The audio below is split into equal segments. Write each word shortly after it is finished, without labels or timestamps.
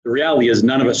The reality is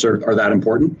none of us are that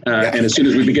important. And as soon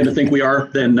as we begin to think we are,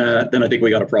 then I think we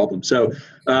got a problem. So,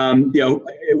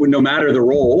 no matter the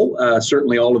role,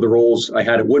 certainly all of the roles I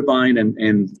had at Woodbine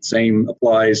and same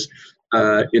applies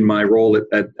in my role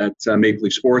at Maple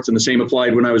Leaf Sports. And the same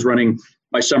applied when I was running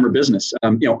my summer business.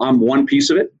 I'm one piece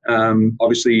of it.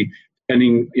 Obviously,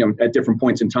 depending, at different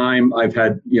points in time, I've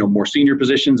had, more senior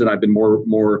positions and I've been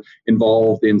more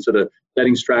involved in sort of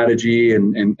setting strategy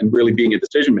and really being a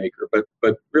decision maker,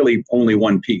 but really only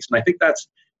one piece. And I think that's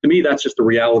just the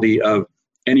reality of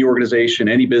any organization,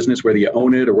 any business, whether you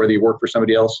own it or whether you work for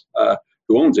somebody else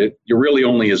who owns it. You're really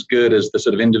only as good as the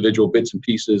sort of individual bits and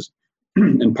pieces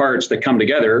and parts that come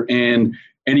together. And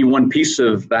any one piece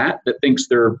of that thinks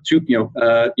they're too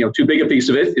big a piece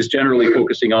of it is generally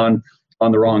focusing on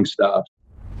the wrong stuff.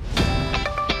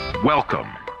 Welcome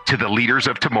to the Leaders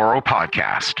of Tomorrow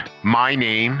podcast. My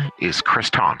name is Chris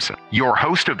Thompson, your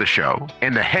host of the show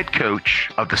and the head coach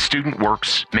of the Student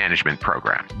Works Management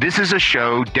Program. This is a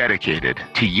show dedicated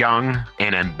to young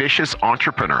and ambitious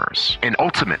entrepreneurs and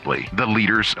ultimately the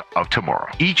leaders of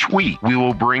tomorrow. Each week, we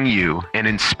will bring you an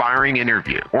inspiring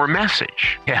interview or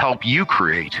message to help you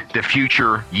create the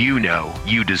future you know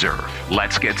you deserve.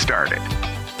 Let's get started.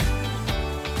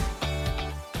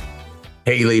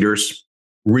 Hey, leaders.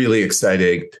 Really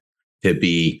excited to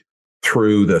be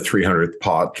through the 300th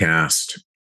podcast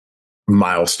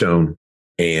milestone.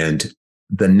 And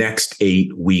the next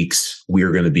 8 weeks, we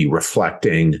are going to be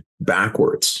reflecting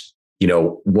backwards.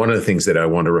 One of the things that I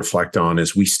want to reflect on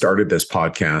is we started this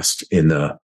podcast in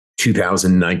the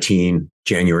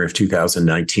January of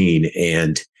 2019.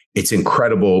 And it's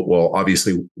incredible. Well,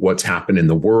 obviously what's happened in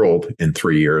the world in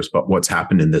 3 years, but what's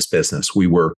happened in this business. We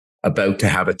were about to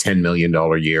have a $10 million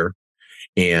year.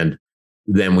 And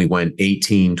then we went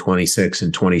 18, 26,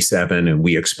 and 27, and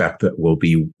we expect that we'll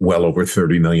be well over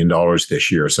 $30 million this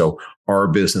year. So our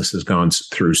business has gone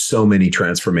through so many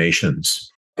transformations.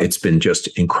 It's been just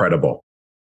incredible.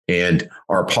 And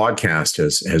our podcast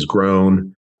has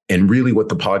grown. And really what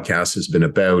the podcast has been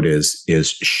about is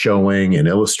showing and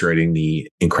illustrating the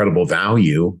incredible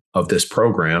value of this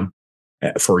program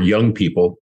for young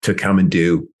people to come and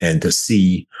do and to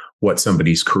see what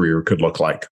somebody's career could look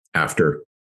like after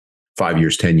 5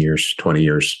 years, 10 years, 20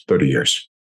 years, 30 years.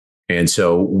 And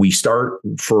so we start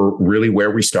for really where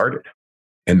we started.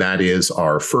 And that is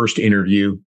our first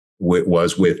interview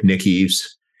was with Nick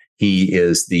Eaves. He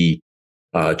is the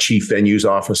Chief Venues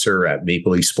Officer at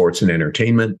Maple Leaf Sports and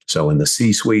Entertainment. So in the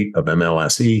C-suite of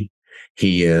MLSE,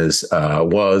 he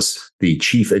was the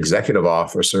Chief Executive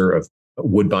Officer of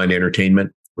Woodbine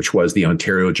Entertainment, which was the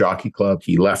Ontario Jockey Club.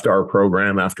 He left our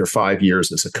program after 5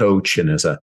 years as a coach and as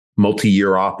a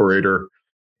multi-year operator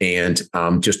and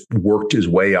just worked his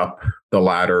way up the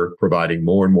ladder, providing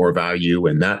more and more value.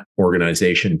 And that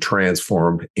organization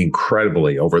transformed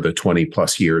incredibly over the 20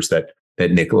 plus years that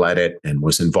Nick led it and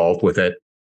was involved with it.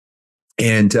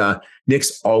 And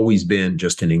Nick's always been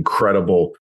just an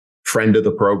incredible friend of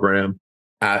the program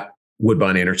at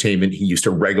Woodbine Entertainment. He used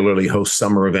to regularly host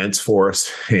summer events for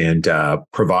us and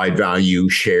provide value,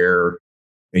 share,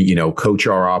 coach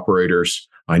our operators.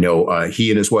 I know he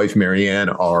and his wife Marianne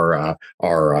are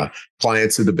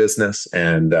clients of the business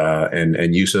and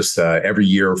use us every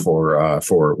year for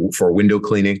window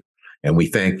cleaning, and we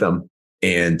thank them.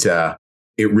 And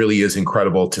it really is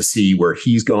incredible to see where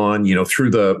he's gone. Through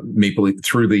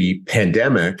the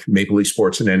pandemic, Maple Leaf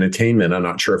Sports and Entertainment, I'm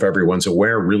not sure if everyone's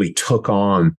aware, really took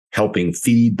on helping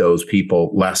feed those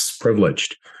people less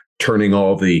privileged, turning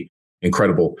all the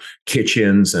incredible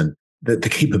kitchens and the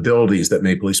capabilities that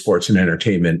Maple Leaf Sports and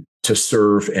Entertainment to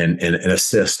serve and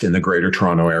assist in the Greater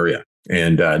Toronto area.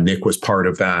 And Nick was part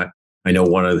of that. I know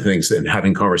one of the things that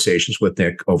having conversations with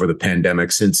Nick over the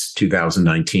pandemic since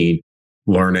 2019,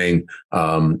 learning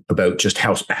about just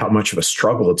how much of a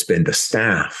struggle it's been to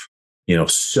staff,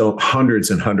 so hundreds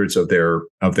and hundreds of their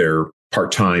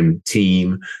part-time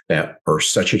team that are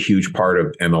such a huge part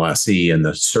of MLSE and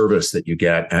the service that you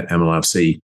get at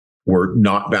MLSE were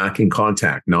not back in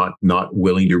contact, not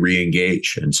willing to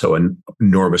re-engage. And so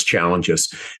enormous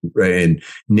challenges. And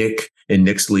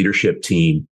Nick's leadership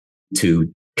team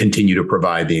to continue to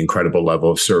provide the incredible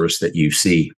level of service that you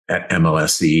see at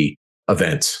MLSE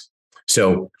events.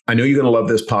 So I know you're going to love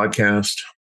this podcast.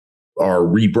 Are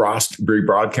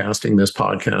rebroadcasting this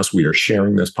podcast. We are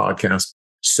sharing this podcast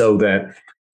so that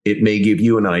it may give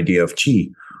you an idea of,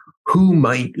 who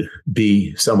might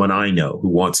be someone I know who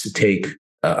wants to take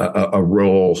a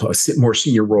role, a more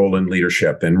senior role in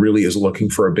leadership and really is looking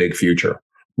for a big future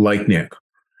like Nick.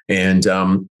 And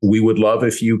we would love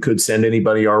if you could send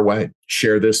anybody our way.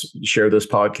 Share this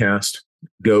podcast.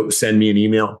 go send me an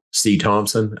email,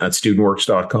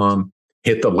 cthompson@studentworks.com,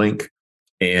 hit the link.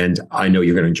 And I know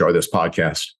you're going to enjoy this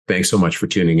podcast. Thanks so much for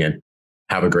tuning in.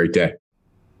 Have a great day.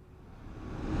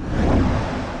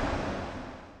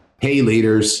 Hey,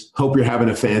 leaders. Hope you're having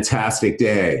a fantastic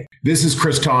day. This is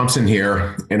Chris Thompson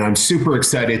here, and I'm super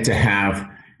excited to have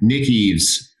Nick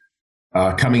Eaves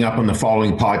coming up on the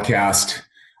following podcast.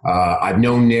 I've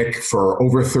known Nick for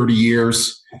over 30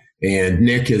 years, and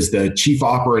Nick is the Chief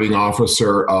Operating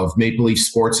Officer of Maple Leaf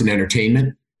Sports and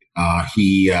Entertainment.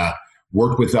 He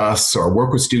worked with us, or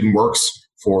worked with Student Works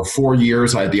for 4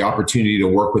 years. I had the opportunity to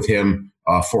work with him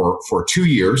for 2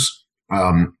 years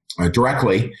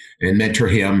directly and mentor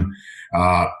him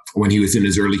when he was in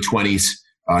his early 20s.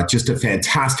 Just a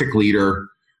fantastic leader.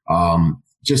 Some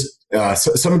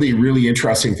of the really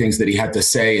interesting things that he had to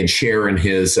say and share in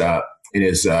his in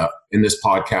this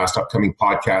podcast, upcoming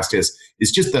podcast, is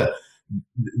just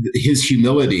his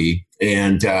humility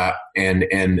and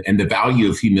the value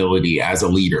of humility as a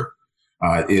leader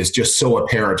is just so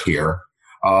apparent here.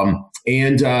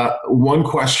 One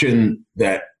question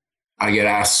that I get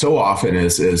asked so often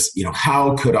is,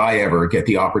 how could I ever get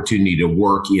the opportunity to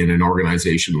work in an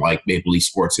organization like Maple Leaf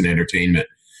Sports and Entertainment?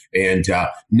 And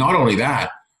not only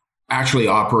that, actually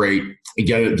operate and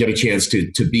get a chance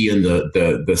to be in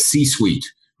the C-suite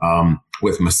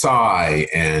with Masai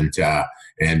and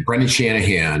Brendan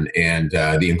Shanahan and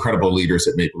the incredible leaders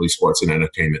at Maple Leaf Sports and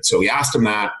Entertainment. So we asked him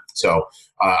that. So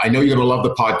I know you're going to love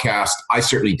the podcast. I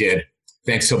certainly did.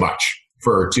 Thanks so much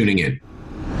for tuning in.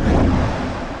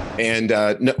 And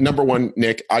number one,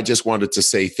 Nick, I just wanted to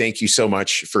say thank you so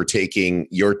much for taking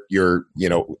your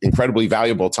incredibly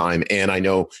valuable time, and I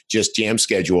know just jam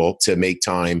schedule to make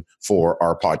time for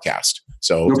our podcast.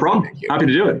 So no problem. Happy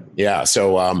to do it. Yeah.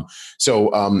 So and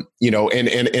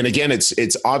again,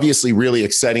 it's obviously really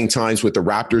exciting times with the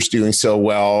Raptors doing so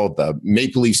well, the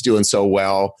Maple Leafs doing so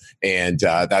well, and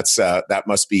that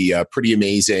must be pretty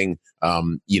amazing.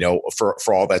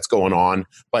 For all that's going on,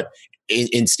 but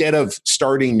instead of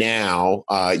starting now,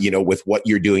 with what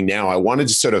you're doing now, I wanted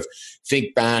to sort of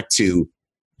think back to,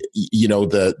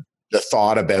 the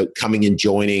thought about coming and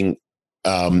joining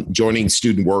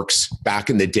Student Works back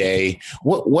in the day.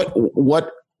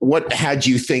 What had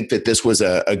you think that this was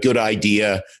a good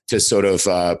idea to sort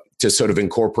of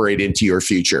incorporate into your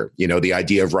future? The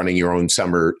idea of running your own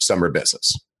summer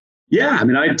business. Yeah, I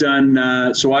mean, I've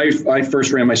done. So I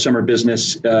first ran my summer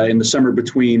business in the summer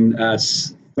between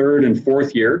third and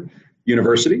fourth year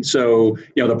university. So,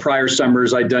 the prior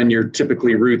summers I'd done your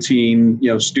typically routine,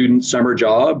 student summer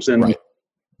jobs, and right.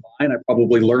 I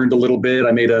probably learned a little bit.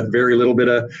 I made a very little bit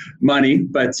of money,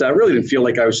 but I really didn't feel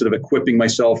like I was sort of equipping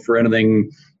myself for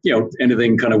anything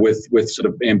kind of with sort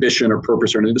of ambition or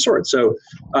purpose or anything of the sort. So,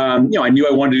 I knew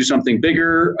I wanted to do something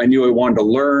bigger. I knew I wanted to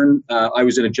learn. I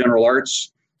was in a general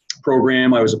arts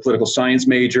program. I was a political science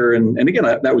major. And again,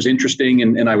 that was interesting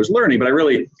and I was learning, but I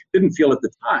really didn't feel at the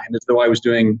time as though I was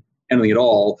doing anything at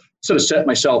all. Sort of set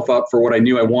myself up for what I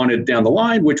knew I wanted down the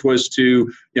line, which was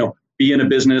to, be in a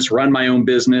business, run my own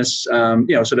business,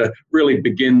 sort of really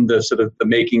begin the sort of the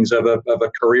makings of a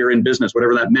career in business,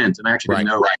 whatever that meant. And I actually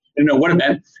didn't know what it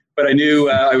meant, but I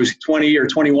knew I was 20 or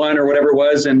 21 or whatever it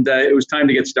was. And it was time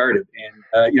to get started.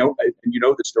 And,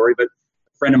 the story, but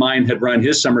friend of mine had run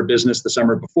his summer business the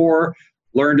summer before,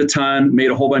 learned a ton,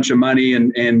 made a whole bunch of money,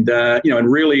 and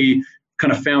really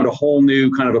kind of found a whole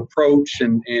new kind of approach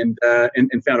and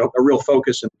found a real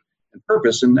focus and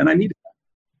purpose, and I needed that.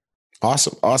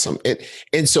 Awesome.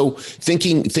 And so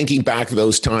thinking back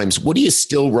those times, what do you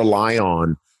still rely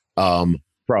on from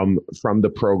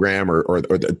the program or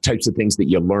the types of things that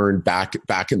you learned back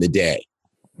in the day?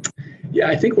 Yeah,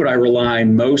 I think what I rely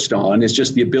most on is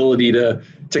just the ability to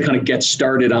kind of get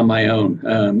started on my own.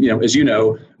 As you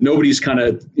know, nobody's kind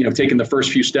of, taking the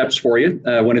first few steps for you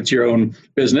when it's your own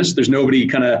business. There's nobody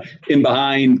kind of in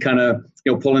behind, kind of,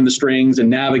 pulling the strings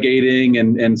and navigating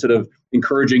and sort of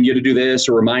encouraging you to do this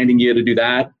or reminding you to do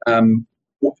that.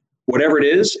 Whatever it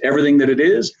is, everything that it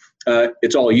is,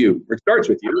 it's all you. It starts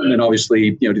with you. And then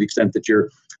obviously, to the extent that you're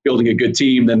building a good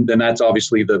team, then that's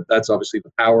obviously the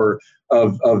power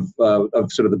of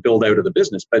sort of the build out of the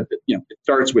business. But it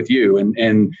starts with you, and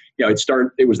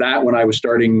it was that when I was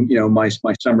starting my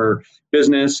summer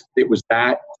business. It was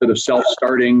that sort of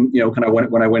self-starting kind of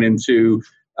when I went into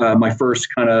my first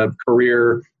kind of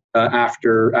career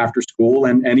after school,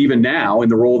 and even now in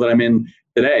the role that I'm in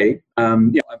today.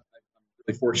 I'm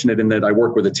really fortunate in that I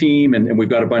work with a team and we've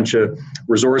got a bunch of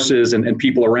resources and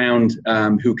people around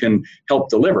who can help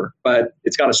deliver. But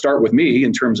it's got to start with me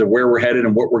in terms of where we're headed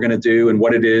and what we're going to do and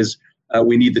what it is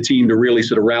we need the team to really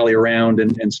sort of rally around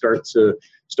and start to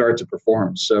start to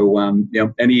perform. So,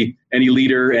 any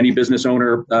leader, any business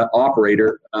owner,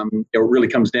 operator, it really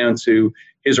comes down to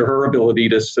his or her ability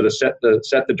to sort of set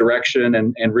the direction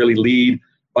and really lead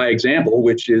by example,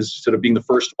 which is sort of being the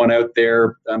first one out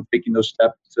there, taking those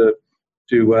steps to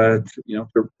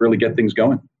really get things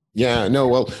going. Yeah, no,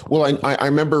 well, I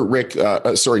remember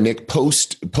Nick,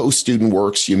 post Student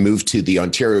Works, you moved to the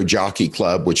Ontario Jockey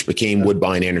Club, which became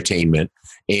Woodbine Entertainment.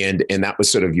 And that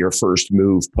was sort of your first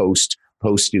move post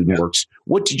Student Works.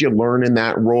 What did you learn in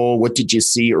that role? What did you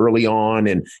see early on?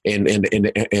 And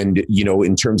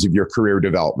in terms of your career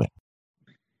development?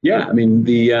 Yeah, I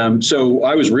mean, so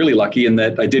I was really lucky in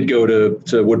that I did go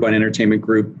to Woodbine Entertainment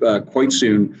Group quite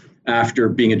soon after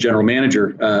being a general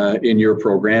manager in your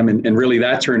program. And really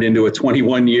that turned into a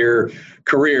 21-year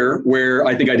career where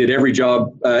I think I did every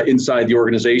job inside the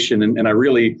organization. And I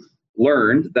really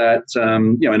learned that,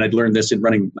 and I'd learned this in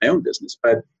running my own business,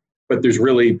 but there's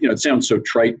really, it sounds so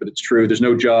trite, but it's true. There's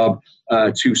no job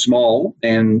too small.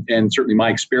 And certainly my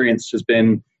experience has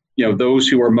been, those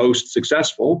who are most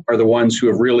successful are the ones who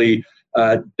have really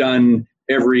done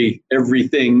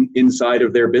everything inside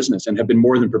of their business and have been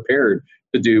more than prepared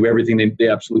to do everything they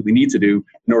absolutely need to do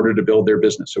in order to build their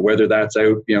business. So whether that's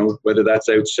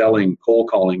out selling, cold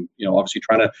calling, obviously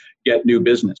trying to get new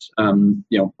business,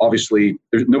 obviously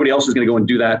there's nobody else is going to go and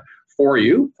do that for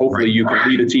you. Hopefully you can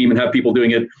lead a team and have people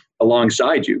doing it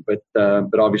alongside you. But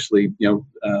obviously,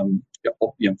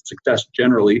 success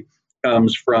generally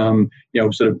comes from,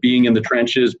 sort of being in the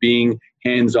trenches, being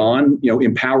hands-on,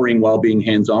 empowering while being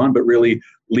hands-on, but really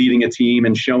leading a team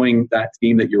and showing that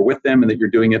team that you're with them and that you're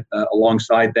doing it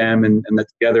alongside them, and that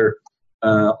together,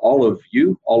 all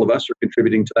of us are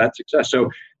contributing to that success. So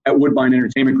at Woodbine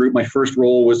Entertainment Group, my first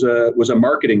role was a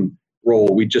marketing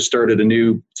role. We just started a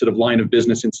new sort of line of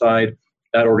business inside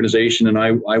that organization, and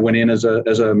I went in as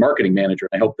a marketing manager.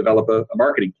 I helped develop a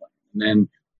marketing plan, and then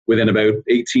within about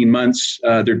 18 months,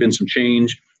 there'd been some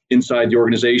change inside the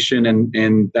organization,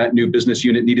 and that new business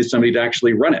unit needed somebody to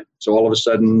actually run it. So all of a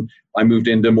sudden, I moved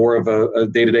into more of a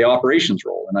day-to-day operations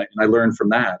role, and I learned from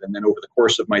that. And then over the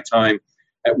course of my time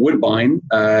at Woodbine,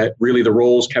 really the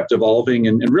roles kept evolving,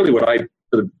 and really what I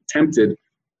sort of attempted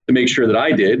to make sure that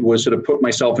I did was sort of put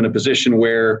myself in a position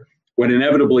where, when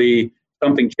inevitably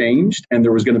something changed and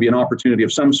there was going to be an opportunity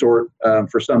of some sort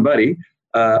for somebody,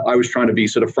 I was trying to be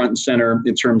sort of front and center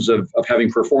in terms of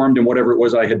having performed in whatever it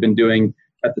was I had been doing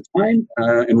at the time,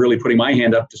 and really putting my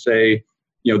hand up to say,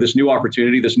 this new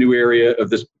opportunity, this new area of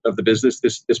the business,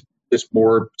 this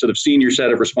more sort of senior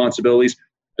set of responsibilities,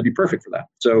 I'd be perfect for that.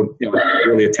 So,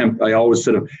 I always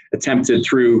sort of attempted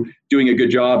through doing a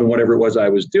good job in whatever it was I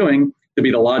was doing to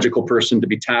be the logical person to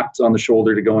be tapped on the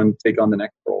shoulder to go and take on the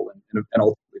next role. And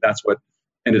ultimately that's what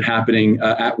ended happening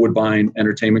at Woodbine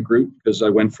Entertainment Group, because I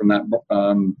went from that,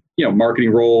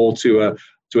 marketing role to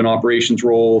an operations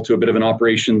role, to a bit of an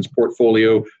operations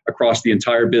portfolio across the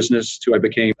entire business, to I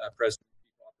became president,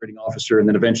 operating officer, and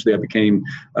then eventually I became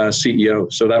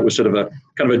CEO. So that was sort of a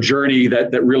kind of a journey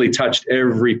that really touched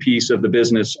every piece of the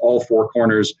business, all four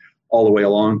corners, all the way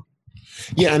along.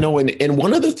 Yeah, I know, and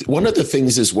one of the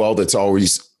things as well that's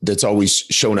always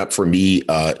shown up for me,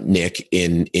 Nick,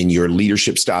 in your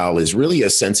leadership style is really a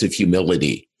sense of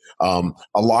humility. A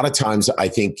lot of times, I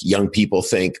think young people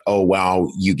think, "Oh,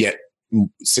 wow, you get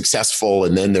successful,"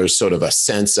 and then there's sort of a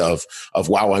sense of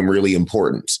wow, I'm really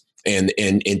important. And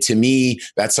to me,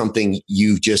 that's something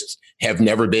you just have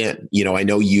never been. I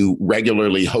know you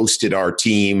regularly hosted our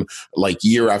team like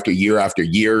year after year after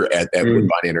year at Woodbine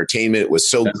Entertainment. It was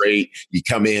so great. You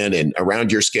come in and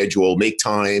around your schedule, make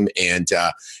time. And,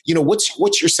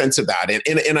 what's your sense of that?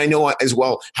 And I know as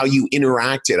well how you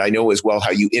interacted. I know as well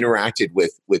how you interacted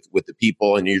with the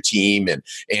people and your team. And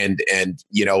again,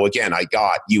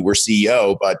 you were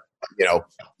CEO, but,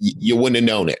 you wouldn't have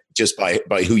known it just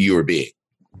by who you were being.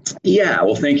 Yeah,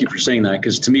 well, thank you for saying that,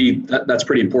 because to me, that's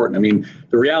pretty important. I mean,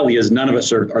 the reality is none of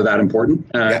us are that important.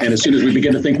 And as soon as we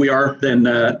begin to think we are, then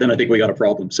I think we got a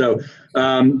problem. So,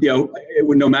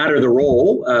 no matter the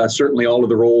role, certainly all of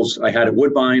the roles I had at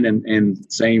Woodbine,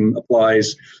 and same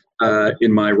applies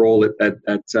in my role at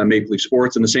Maple Leaf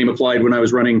Sports, and the same applied when I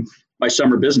was running my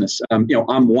summer business.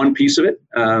 I'm one piece of it.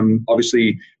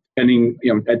 Obviously, depending,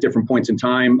 at different points in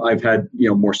time, I've had,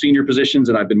 more senior positions,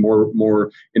 and I've been more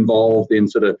involved in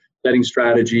sort of setting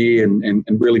strategy and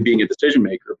really being a decision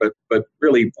maker, but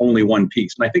really only one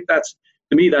piece. And I think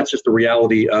to me, that's just the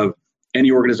reality of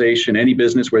any organization, any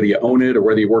business, whether you own it or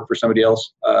whether you work for somebody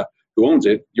else who owns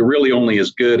it. You're really only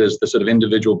as good as the sort of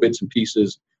individual bits and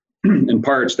pieces and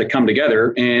parts that come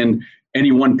together. And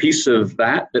any one piece of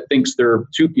that thinks they're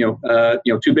too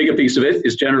big a piece of it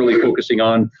is generally focusing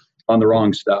on on the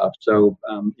wrong stuff. So,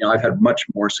 I've had much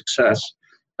more success,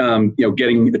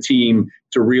 getting a team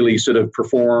to really sort of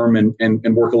perform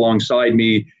and work alongside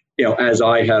me, as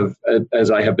I have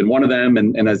been one of them,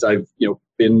 and as I've,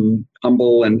 been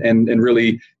humble and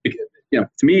really, to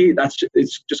me,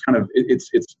 it's just kind of,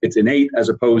 it's innate as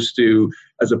opposed to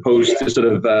sort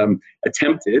of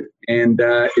attempted. And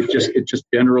it just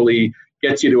generally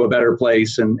gets you to a better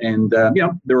place. And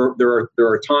there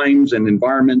are times and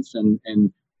environments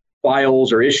and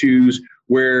files or issues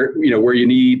where you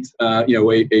need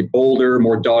a bolder,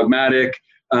 more dogmatic,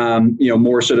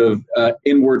 more sort of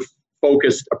inward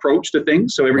focused approach to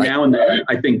things. So every now and then,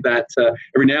 I think that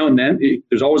every now and then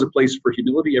there's always a place for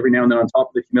humility. Every now and then, on top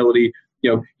of the humility,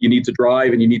 you need to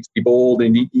drive and you need to be bold,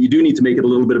 and you do need to make it a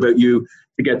little bit about you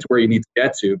to get to where you need to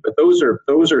get to. But those are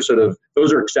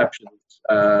exceptions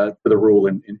to the rule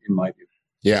in my view.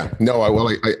 Yeah, no,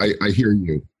 I hear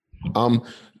you.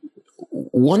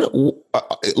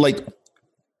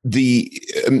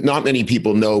 Not many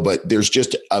people know, but there's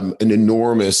just an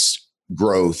enormous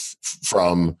growth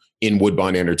in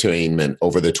Woodbine Entertainment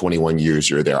over the 21 years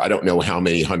you're there. I don't know how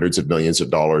many hundreds of millions of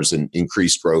dollars in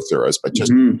increased growth there is, but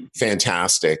just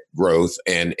fantastic growth.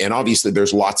 And obviously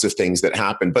there's lots of things that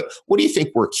happen, but what do you think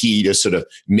were key to sort of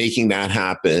making that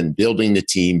happen, building the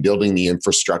team, building the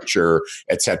infrastructure,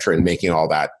 et cetera, and making all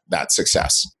that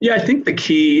success? Yeah, I think the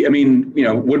key,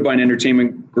 Woodbine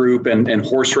Entertainment Group and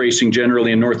horse racing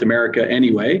generally in North America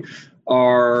anyway,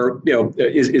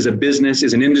 is a business,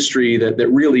 is an industry that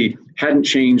really hadn't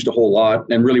changed a whole lot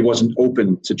and really wasn't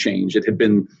open to change. It had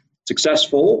been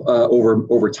successful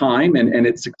over time, and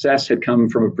its success had come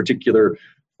from a particular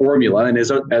formula. And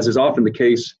as is often the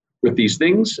case with these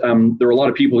things, there were a lot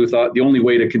of people who thought the only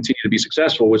way to continue to be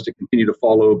successful was to continue to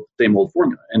follow the same old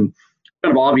formula. And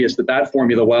kind of obvious that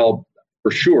formula, while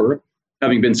for sure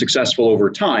having been successful over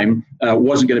time,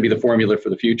 wasn't going to be the formula for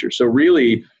the future. So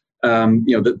really,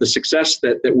 the success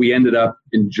that we ended up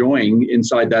enjoying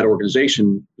inside that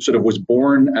organization sort of was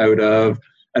born out of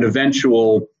an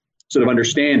eventual sort of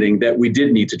understanding that we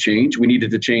did need to change. We needed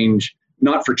to change,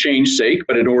 not for change's sake,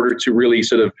 but in order to really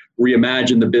sort of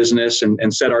reimagine the business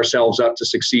and set ourselves up to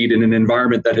succeed in an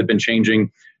environment that had been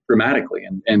changing dramatically.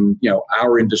 And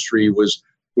our industry was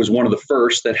one of the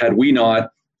first that, had we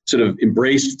not sort of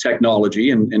embraced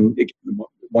technology,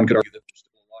 one could argue that there's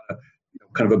still a lot of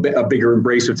kind of a bigger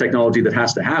embrace of technology that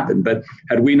has to happen. But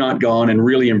had we not gone and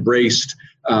really embraced,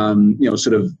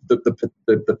 sort of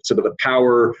the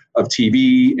power of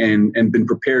TV and been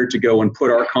prepared to go and put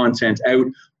our content out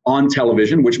on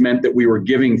television, which meant that we were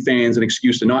giving fans an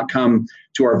excuse to not come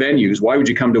to our venues. Why would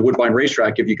you come to Woodbine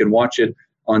Racetrack if you can watch it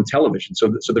on television? So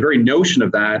the very notion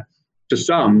of that, to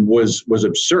some, was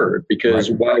absurd,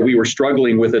 because while we were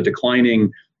struggling with a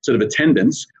declining sort of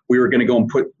attendance, we were going to go and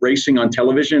put racing on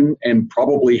television and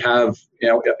probably have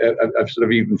a sort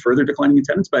of even further declining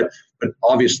attendance. But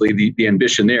obviously the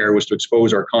ambition there was to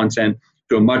expose our content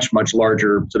to a much, much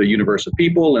larger sort of universe of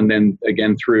people, and then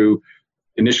again through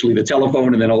initially the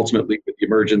telephone, and then ultimately with the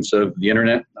emergence of the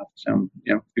internet. Not to sound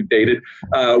too dated,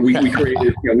 we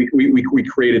created we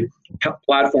created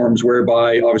platforms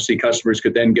whereby obviously customers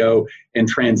could then go and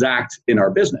transact in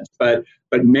our business. But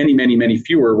many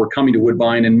fewer were coming to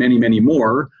Woodbine, and many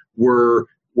more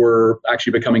were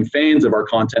actually becoming fans of our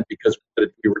content because we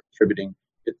were distributing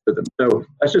it to them. So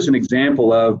that's just an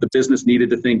example of the business needed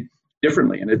to think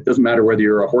differently. And it doesn't matter whether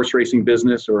you're a horse racing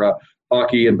business or a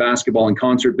hockey and basketball and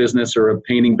concert business or a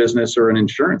painting business or an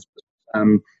insurance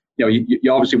business.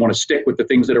 You obviously want to stick with the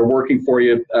things that are working for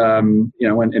you,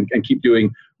 and keep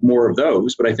doing more of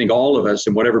those. But I think all of us,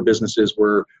 in whatever businesses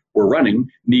we're running,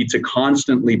 need to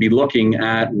constantly be looking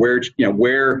at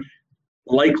where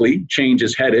likely change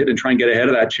is headed, and try and get ahead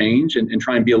of that change, and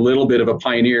try and be a little bit of a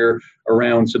pioneer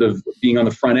around sort of being on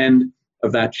the front end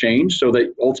of that change, so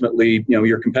that ultimately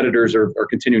your competitors are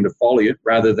continuing to follow you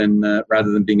rather than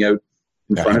being out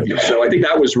in front of you. So I think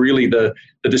that was really the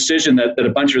decision that a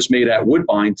bunch of us made at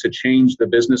Woodbine, to change the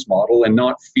business model and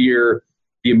not fear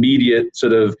the immediate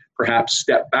sort of perhaps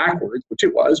step backwards, which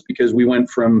it was, because we went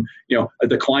from a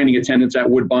declining attendance at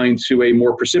Woodbine to a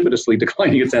more precipitously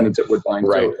declining attendance at Woodbine.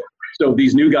 Right. So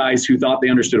these new guys who thought they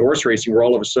understood horse racing were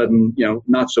all of a sudden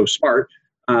not so smart.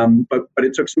 But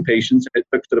it took some patience. It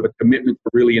took sort of a commitment to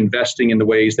really investing in the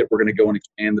ways that we're going to go and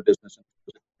expand the business.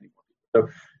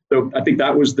 So I think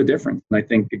that was the difference. And I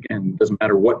think, again, it doesn't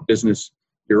matter what business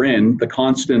you're in, the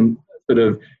constant sort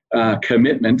of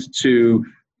commitment to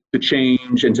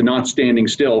change and to not standing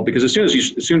still. Because again,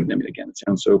 it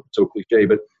sounds so cliche,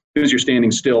 but soon as you're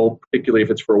standing still, particularly if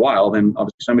it's for a while, then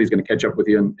obviously somebody's going to catch up with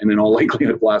you, and in all likelihood,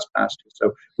 it will blast past you.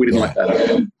 So we didn't let that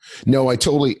happen. No, I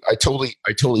totally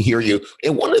hear you.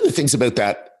 And one of the things about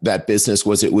that business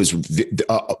was it was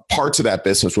parts of that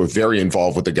business were very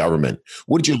involved with the government.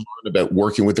 What did you learn about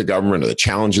working with the government, or the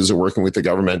challenges of working with the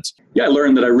government? Yeah, I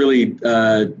learned that I really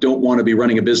don't want to be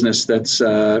running a business that's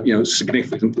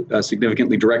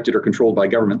significantly directed or controlled by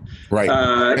government.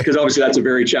 Right. Because obviously that's a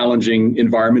very challenging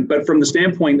environment. But from the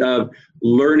standpoint of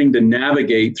learning to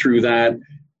navigate through that,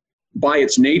 by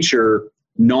its nature,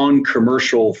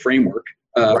 non-commercial framework,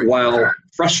 while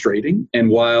frustrating and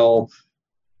while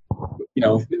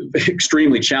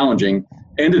extremely challenging,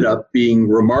 ended up being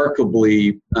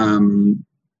remarkably,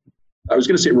 I was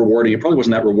going to say rewarding. It probably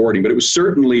wasn't that rewarding, but it was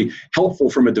certainly helpful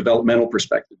from a developmental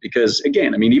perspective. Because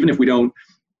again, I mean, even if we don't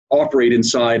operate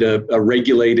inside a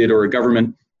regulated or a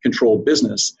government-controlled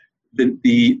business,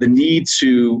 the need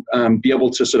to be able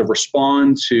to sort of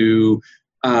respond to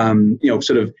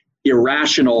sort of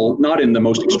irrational, not in the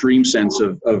most extreme sense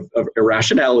of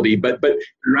irrationality, but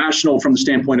irrational from the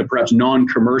standpoint of perhaps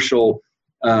non-commercial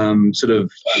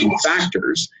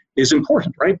factors is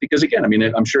important, right? Because again, I mean,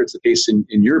 I'm sure it's the case in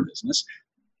your business.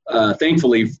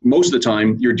 Thankfully, most of the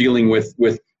time you're dealing with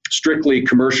strictly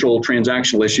commercial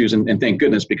transactional issues, and thank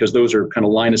goodness, because those are kind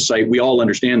of line of sight. We all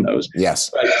understand those.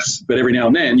 Yes. But every now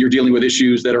and then you're dealing with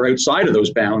issues that are outside of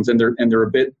those bounds, and they're a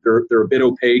bit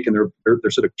opaque, and they're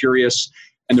sort of curious,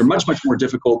 and they're much more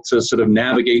difficult to sort of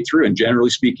navigate through. And generally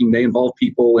speaking, they involve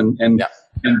people and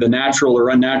the natural or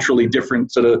unnaturally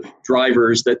different sort of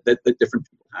drivers that different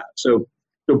people have. So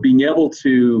being able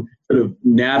to sort of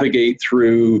navigate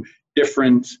through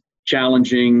different,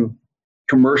 challenging,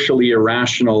 commercially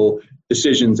irrational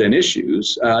decisions and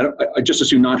issues, I just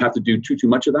assume not have to do too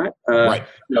much of that. Right.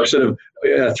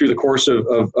 Through the course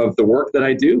of the work that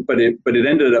I do, but it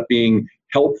ended up being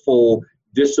helpful,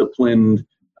 disciplined,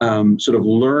 sort of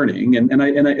learning,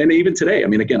 and even today, I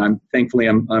mean, again, I'm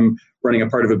running a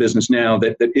part of a business now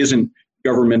that isn't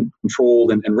government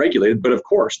controlled and regulated, but of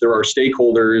course there are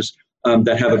stakeholders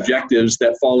that have objectives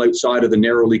that fall outside of the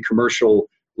narrowly commercial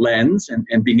lens,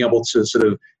 and being able to sort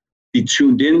of be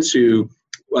tuned into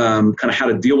kind of how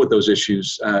to deal with those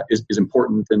issues is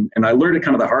important, and I learned it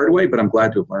kind of the hard way, but I'm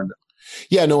glad to have learned it.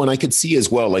 Yeah, no, and I could see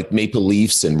as well, like Maple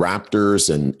Leafs and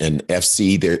Raptors and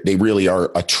FC, they really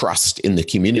are a trust in the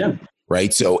community. Yeah.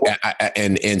 Right. So,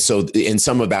 and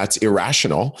some of that's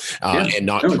irrational and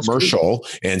not commercial.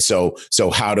 And so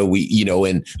how do we,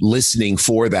 and listening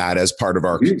for that as part of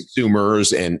our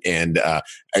consumers and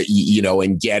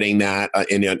getting that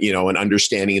and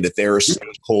understanding that they're a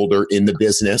stakeholder in the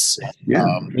business.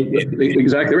 Yeah,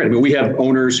 exactly right. I mean, we have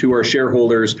owners who are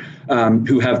shareholders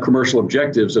who have commercial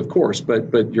objectives, of course,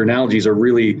 but your analogies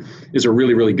is a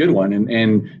really good one.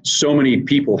 And so many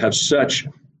people have such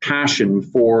passion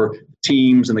for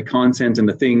teams and the content and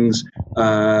the things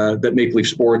that Maple Leaf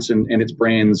Sports and its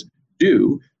brands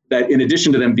do, that in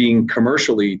addition to them being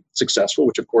commercially successful,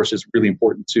 which of course is really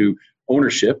important to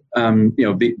ownership,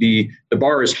 the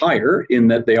bar is higher in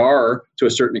that they are to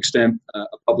a certain extent a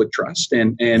public trust,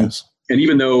 and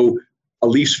even though a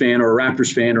Leafs fan or a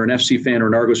Raptors fan or an FC fan or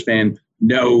an Argos fan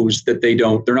knows that they're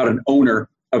not an owner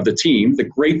of the team, the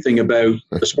great thing about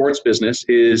the sports business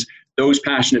is those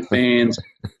passionate fans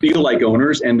feel like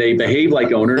owners and they behave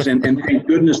like owners, and thank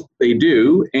goodness they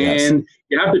do. And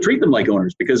you have to treat them like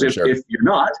owners, because if you're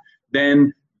not,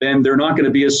 then they're not going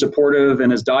to be as supportive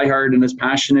and as diehard and as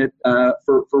passionate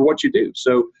for what you do.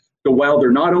 So while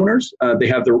they're not owners, they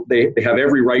have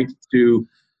every right to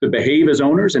behave as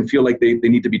owners and feel like they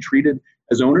need to be treated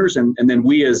as owners. And then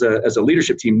we as a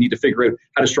leadership team need to figure out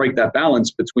how to strike that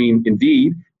balance between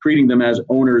indeed treating them as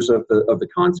owners of the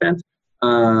content,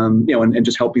 and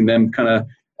just helping them kind of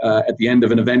at the end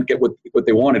of an event get what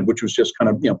they wanted, which was just kind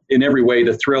of, in every way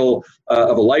the thrill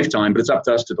of a lifetime, but it's up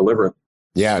to us to deliver it.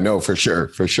 Yeah, no, for sure.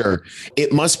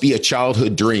 It must be a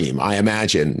childhood dream, I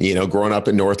imagine, growing up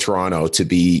in North Toronto to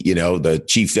be, the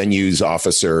chief venues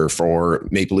officer for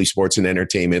Maple Leaf Sports and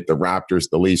Entertainment, the Raptors,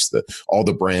 the Leafs, all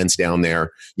the brands down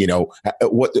there.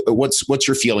 What's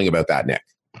your feeling about that, Nick?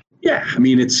 Yeah, I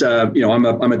mean, it's I'm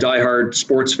a diehard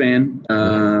sports fan.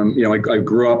 I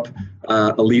grew up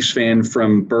a Leafs fan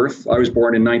from birth. I was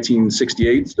born in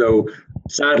 1968, so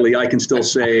sadly, I can still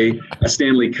say a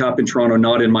Stanley Cup in Toronto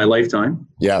not in my lifetime.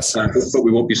 Yes, but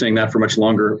we won't be saying that for much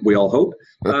longer, we all hope.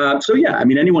 So yeah, I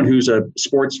mean, anyone who's a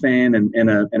sports fan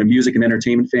and a music and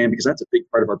entertainment fan, because that's a big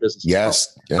part of our business.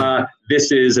 Yes,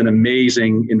 this is an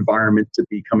amazing environment to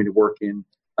be coming to work in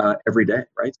every day,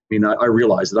 right? I mean, I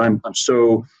realize that I'm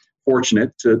so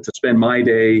fortunate to spend my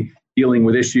day dealing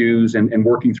with issues and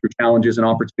working through challenges and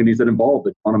opportunities that involve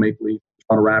the Toronto Maple Leafs, the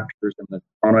Toronto Raptors, and the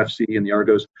Toronto FC and the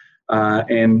Argos.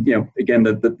 And again,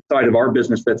 the side of our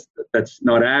business that's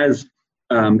not as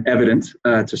evident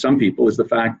to some people is the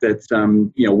fact that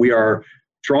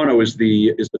Toronto is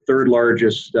the third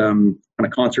largest kind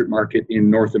of concert market in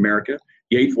North America,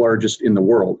 the 8th largest in the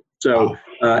world. So,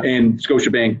 and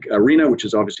Scotiabank Arena, which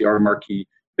is obviously our marquee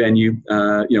venue,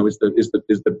 is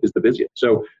the busiest.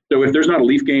 So if there's not a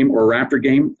Leaf game or a Raptor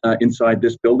game inside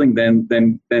this building,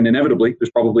 then inevitably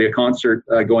there's probably a concert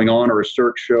going on, or a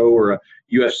Cirque show, or a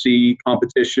UFC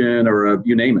competition, or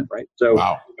you name it, right? So,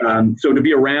 so to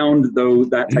be around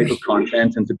that type of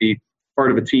content and to be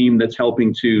part of a team that's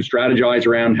helping to strategize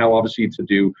around how obviously to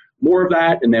do more of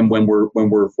that, and then when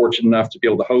we're fortunate enough to be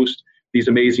able to host these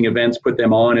amazing events, put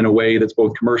them on in a way that's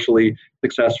both commercially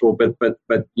successful, but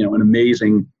an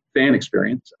amazing fan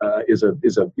experience is a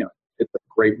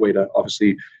great way to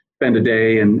obviously spend a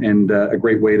day and a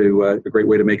great way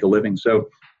to make a living. So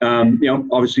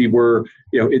obviously we're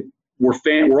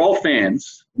all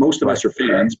fans. Most of us are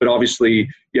fans, but obviously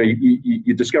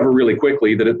you discover really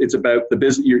quickly that it's about the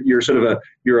business.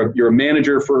 You're a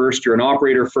manager first. You're an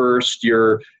operator first.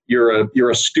 You're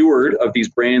a steward of these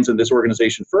brands and this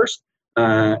organization first.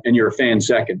 And you're a fan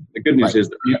second. The good news is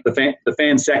that the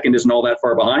fan second isn't all that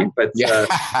far behind, but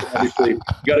obviously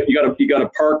you got to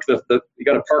park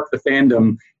the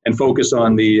fandom and focus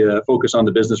on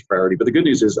the business priority. But the good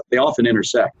news is they often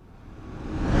intersect.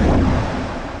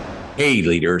 Hey,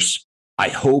 leaders, I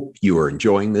hope you are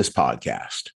enjoying this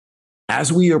podcast.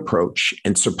 As we approach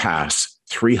and surpass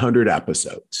 300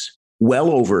 episodes, well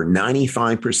over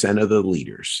 95% of the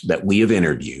leaders that we have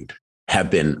interviewed have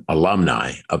been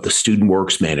alumni of the Student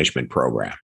Works Management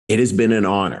Program. It has been an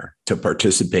honor to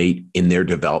participate in their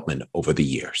development over the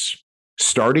years.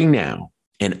 Starting now,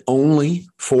 and only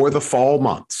for the fall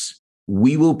months,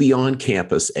 we will be on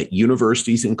campus at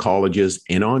universities and colleges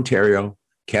in Ontario,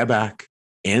 Quebec,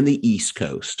 and the East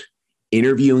Coast,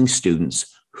 interviewing students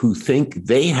who think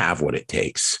they have what it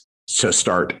takes to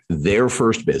start their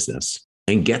first business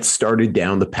and get started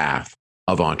down the path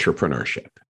of entrepreneurship.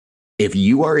 If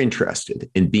you are interested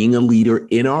in being a leader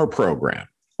in our program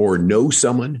or know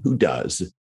someone who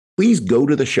does, please go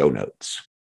to the show notes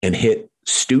and hit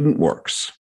Student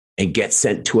Works and get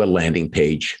sent to a landing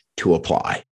page to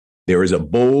apply. There is a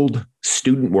bold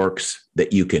Student Works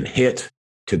that you can hit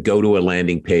to go to a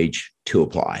landing page to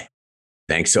apply.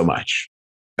 Thanks so much.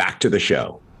 Back to the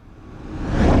show.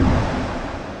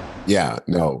 Yeah,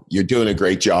 no, you're doing a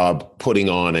great job putting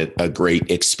on a great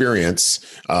experience.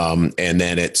 And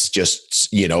then it's just,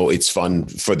 it's fun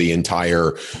for the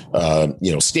entire,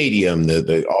 stadium, all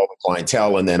the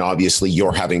clientele. And then obviously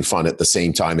you're having fun at the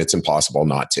same time. It's impossible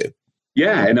not to.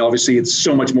 Yeah, and obviously it's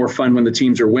so much more fun when the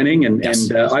teams are winning. And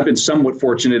I've been somewhat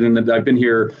fortunate in that I've been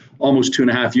here almost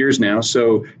 2.5 years now.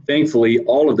 So thankfully,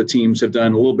 all of the teams have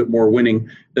done a little bit more winning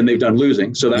than they've done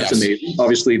losing. So that's amazing.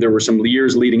 Obviously, there were some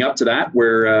years leading up to that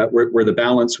where the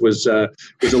balance was a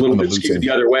little bit skewed the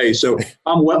other way. So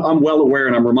I'm well aware,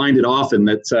 and I'm reminded often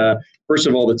that first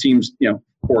of all, the teams, of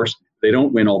course, they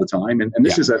don't win all the time, and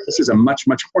this is a much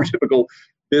more difficult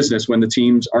business when the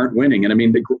teams aren't winning. And I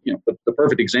mean, the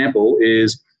perfect example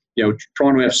is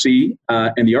Toronto FC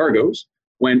and the Argos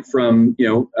went from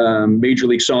Major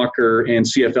League Soccer and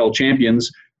CFL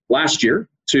champions last year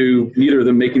to neither of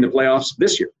them making the playoffs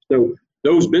this year. So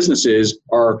those businesses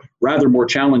are rather more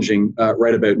challenging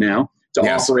right about now to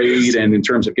operate, and in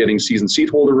terms of getting season seat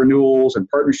holder renewals and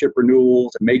partnership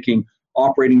renewals and making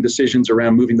operating decisions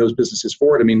around moving those businesses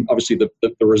forward. I mean, obviously the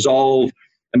resolve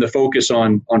and the focus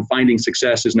on finding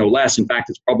success is no less. In fact,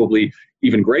 it's probably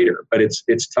even greater, but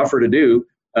it's tougher to do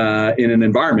in an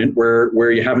environment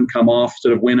where you haven't come off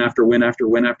sort of win after win after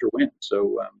win after win.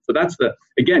 So that's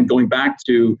again, going back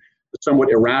to the somewhat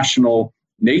irrational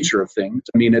nature of things.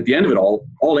 I mean, at the end of it all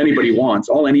anybody wants,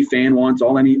 all any fan wants,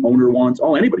 all any owner wants,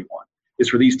 all anybody wants is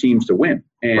for these teams to win.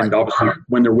 And obviously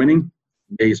when they're winning,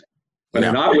 amazing. When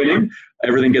they're not winning,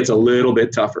 everything gets a little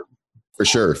bit tougher. For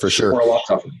sure. Or a lot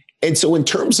tougher. And so in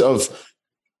terms of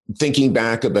thinking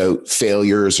back about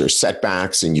failures or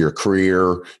setbacks in your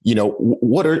career,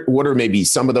 what are maybe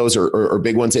some of those or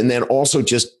big ones? And then also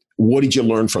just what did you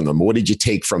learn from them? What did you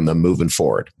take from them moving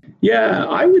forward? Yeah,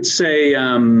 I would say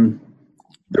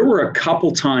there were a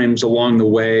couple times along the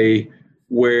way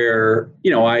where,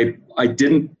 I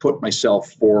didn't put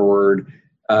myself forward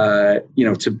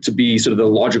to be sort of the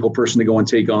logical person to go and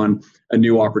take on a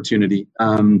new opportunity.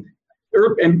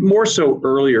 And more so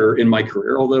earlier in my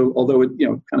career, although it,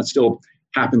 kind of still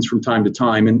happens from time to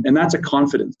time. And that's a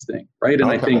confidence thing, right? And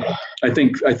I think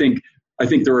I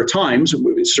think there are times,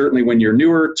 certainly when you're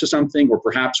newer to something, or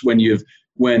perhaps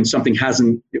when something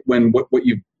hasn't, when what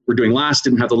you were doing last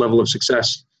didn't have the level of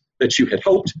success that you had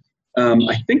hoped.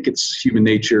 I think it's human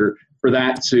nature for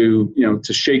that to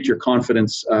shake your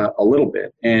confidence a little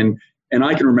bit. And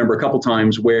I can remember a couple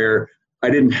times where I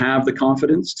didn't have the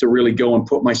confidence to really go and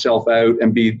put myself out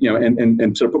and be,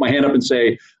 and sort of put my hand up and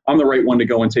say, I'm the right one to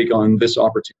go and take on this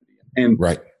opportunity. And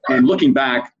right. And looking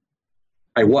back,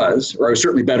 I was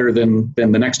certainly better than the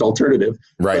next alternative.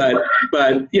 Right.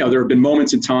 But there have been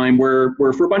moments in time where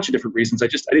for a bunch of different reasons, I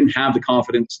didn't have the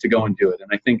confidence to go and do it. And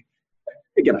I think,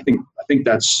 again, I think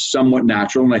that's somewhat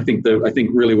natural. And I think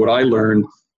really what I learned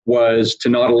was to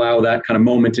not allow that kind of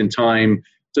moment in time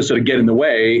to sort of get in the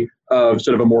way of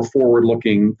sort of a more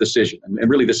forward-looking decision. And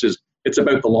really it's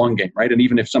about the long game, right? And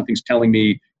even if something's telling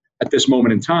me at this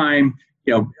moment in time,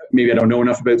 maybe I don't know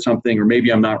enough about something, or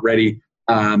maybe I'm not ready,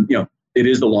 it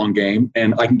is the long game,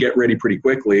 and I can get ready pretty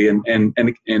quickly. And I'm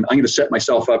going to set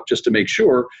myself up just to make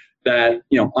sure that,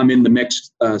 I'm in the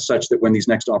mix such that when these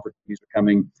next opportunities are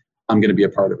coming, I'm going to be a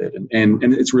part of it. And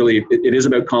it's really, it is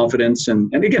about confidence,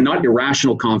 and again, not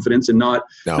irrational confidence and not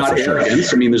arrogance. Sure.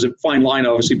 I mean, there's a fine line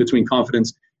obviously between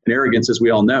confidence and arrogance, as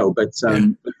we all know, but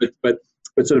sort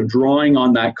of drawing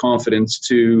on that confidence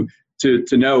to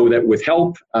know that with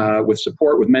help, with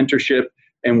support, with mentorship,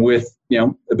 and with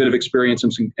a bit of experience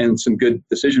and some good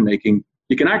decision making,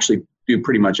 you can actually do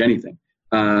pretty much anything.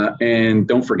 And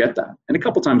don't forget that. And a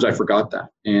couple times I forgot that,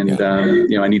 and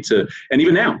I need to. And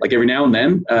even now, like every now and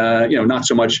then, not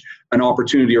so much an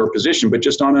opportunity or a position, but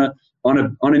just on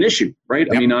an issue, right?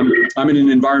 Yep. I mean, I'm in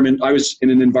an environment. I was in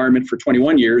an environment for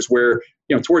 21 years where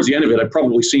towards the end of it, I'd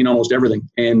probably seen almost everything,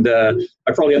 and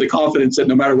I probably had the confidence that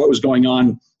no matter what was going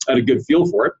on, I had a good feel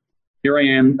for it. Here I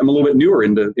am. I'm a little bit newer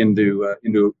into an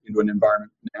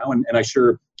environment now, and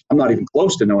I'm not even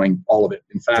close to knowing all of it.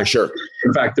 In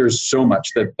fact, there's so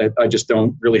much that I just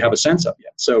don't really have a sense of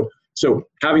yet. So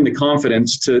having the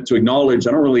confidence to acknowledge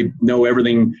I don't really know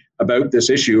everything about this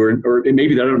issue, or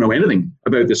maybe that I don't know anything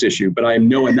about this issue, but I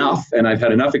know enough, and I've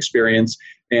had enough experience,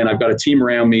 and I've got a team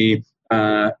around me,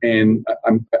 and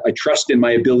I trust in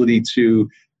my ability to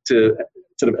sort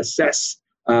of assess,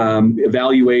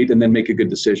 evaluate, and then make a good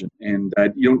decision. And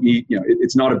you don't need,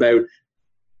 it's not about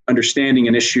understanding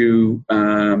an issue,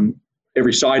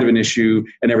 every side of an issue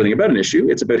and everything about an issue.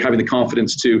 It's about having the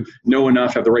confidence to know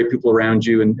enough, have the right people around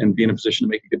you, and be in a position to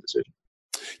make a good decision.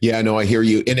 Yeah, no, I hear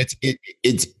you. And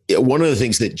it's one of the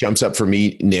things that jumps up for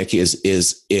me, Nick, is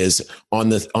on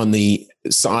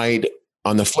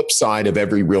the flip side of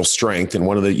every real strength, and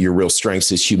one of your real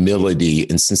strengths is humility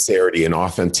and sincerity and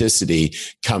authenticity,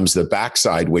 comes the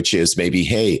backside, which is maybe,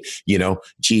 hey, I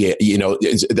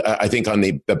think on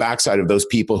the backside of those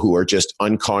people who are just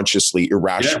unconsciously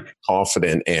irrationally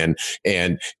confident and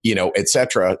et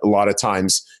cetera, a lot of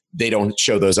times they don't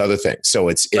show those other things. So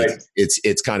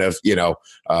it's kind of,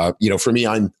 for me,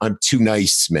 I'm too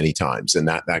nice many times, and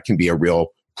that can be a real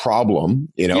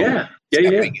problem,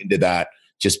 stepping into that,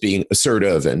 just being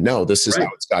assertive and no, this is how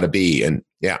it's got to be. And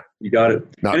you got it.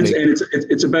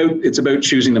 It's about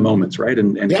choosing the moments, right?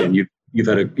 And again,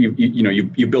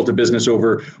 you've built a business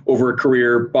over a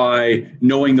career by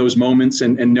knowing those moments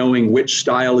and knowing which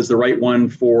style is the right one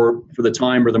for the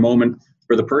time or the moment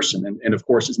for the person. And of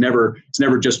course, it's never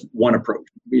just one approach.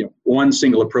 One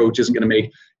single approach isn't going to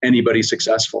make anybody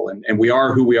successful. And we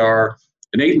are who we are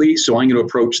innately. So I'm going to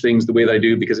approach things the way that I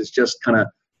do because it's just kind of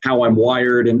how I'm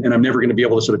wired, and I'm never going to be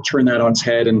able to sort of turn that on its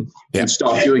head and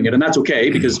stop doing it. And that's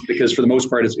okay because for the most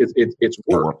part it's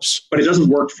works. But it doesn't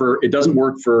work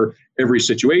for every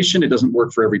situation. It doesn't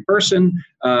work for every person.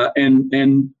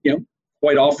 And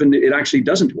quite often it actually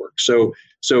doesn't work. So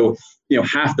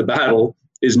half the battle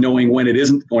is knowing when it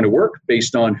isn't going to work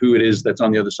based on who it is that's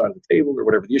on the other side of the table or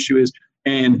whatever the issue is,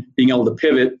 and being able to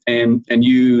pivot and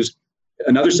use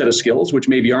another set of skills, which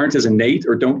maybe aren't as innate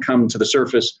or don't come to the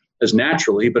surface as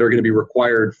naturally, but are going to be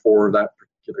required for that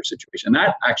particular situation. And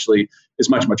that actually is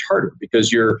much, much harder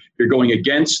because you're going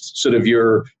against sort of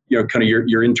your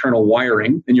internal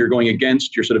wiring, and you're going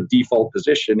against your sort of default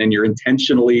position, and you're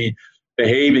intentionally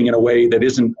behaving in a way that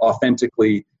isn't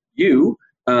authentically you.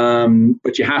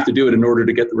 But you have to do it in order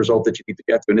to get the result that you need to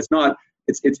get to. And it's not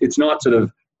sort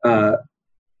of,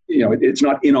 it's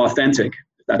not inauthentic.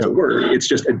 That's a word. It's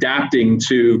just adapting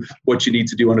to what you need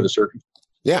to do under the circumstances.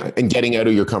 Yeah. And getting out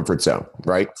of your comfort zone,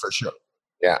 right? For sure.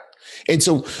 Yeah. And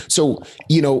so,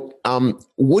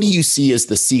 what do you see as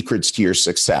the secrets to your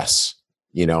success?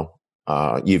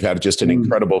 You've had just an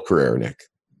incredible career, Nick.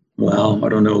 Well, I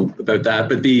don't know about that,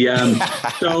 but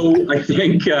so I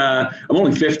think I'm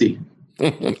only 50.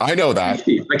 I know that.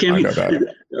 I can't.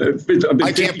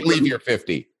 I can't believe you're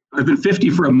 50. I've been 50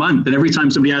 for a month, and every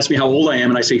time somebody asks me how old I am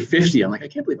and I say 50, I'm like, I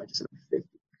can't believe I just said I'm 50.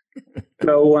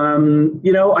 So,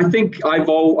 I think I've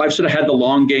sort of had the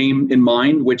long game in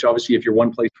mind, which obviously if you're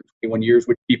one place for 21 years,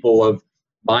 which people of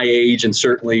my age and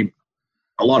certainly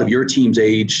a lot of your team's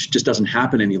age just doesn't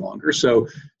happen any longer. So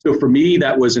for me,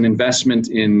 that was an investment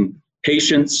in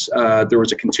patience. There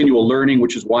was a continual learning,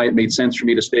 which is why it made sense for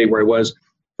me to stay where I was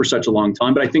for such a long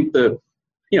time. But I think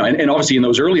and obviously in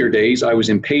those earlier days, I was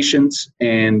impatient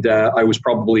and I was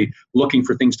probably looking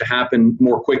for things to happen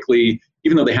more quickly,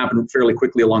 even though they happened fairly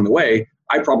quickly along the way.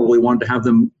 I probably wanted to have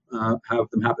them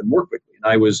happen more quickly. And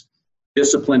I was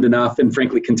disciplined enough and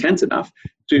frankly content enough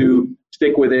to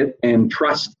stick with it and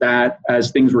trust that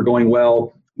as things were going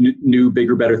well, new,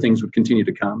 bigger, better things would continue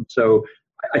to come. So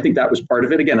I think that was part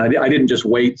of it. Again, I didn't just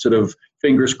wait, sort of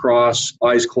fingers crossed,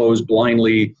 eyes closed,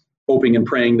 blindly hoping and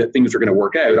praying that things are going to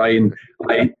work out.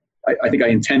 I think I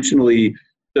intentionally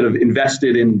sort of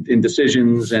invested in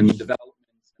decisions and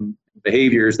developments and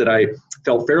behaviors that I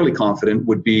felt fairly confident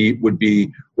would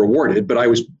be rewarded, but I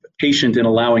was patient in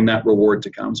allowing that reward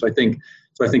to come. So I think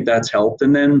that's helped.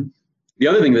 And then the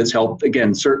other thing that's helped,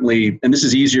 again, certainly, and this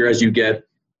is easier as you get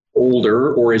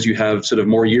older or as you have sort of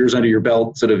more years under your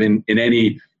belt, sort of in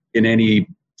any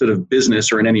sort of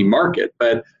business or in any market,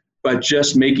 but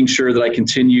just making sure that I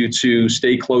continue to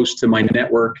stay close to my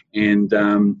network and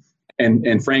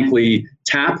frankly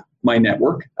tap my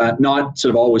network, not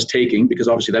sort of always taking, because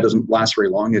obviously that doesn't last very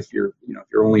long if you're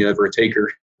only ever a taker.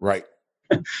 Right.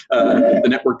 The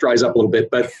network dries up a little bit,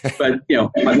 but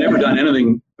I've never done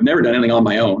anything on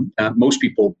my own. Most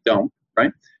people don't,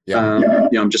 right? Yeah.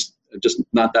 I'm just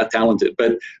not that talented,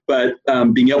 but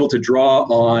being able to draw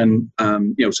on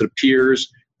sort of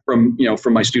peers from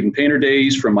my student painter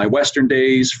days, from my Western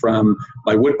days, from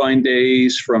my Woodbine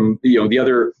days, from the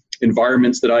other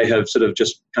environments that I have sort of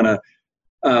just kind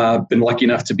of been lucky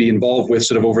enough to be involved with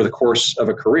sort of over the course of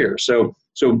a career. So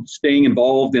staying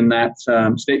involved in that,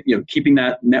 keeping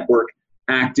that network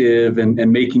active and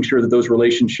making sure that those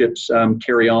relationships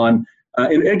carry on.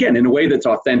 And again, in a way that's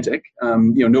authentic.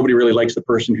 Nobody really likes the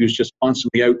person who's just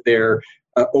constantly out there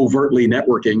overtly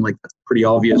networking. Like, that's a pretty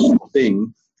obvious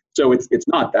thing. So it's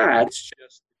not that. It's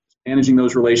just managing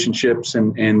those relationships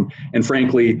and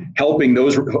frankly helping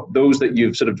those that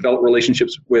you've sort of developed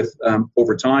relationships with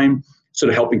over time, sort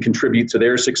of helping contribute to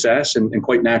their success. And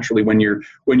quite naturally, when you're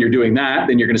doing that,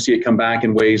 then you're going to see it come back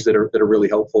in ways that are really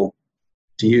helpful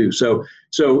to you. So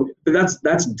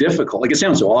that's difficult. Like, it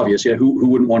sounds so obvious. Yeah, who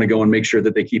wouldn't want to go and make sure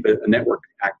that they keep a network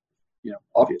active?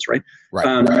 Obvious, right?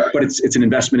 Right. But it's an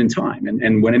investment in time.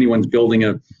 And when anyone's building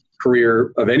a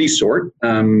career of any sort,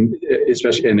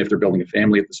 especially, and if they're building a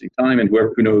family at the same time, and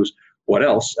who knows what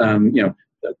else,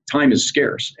 time is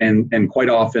scarce. And quite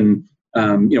often,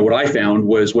 what I found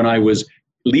was when I was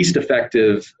least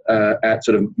effective at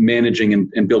sort of managing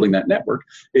and building that network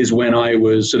is when I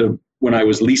was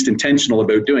least intentional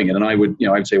about doing it. And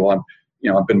I'd say, well,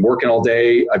 I've been working all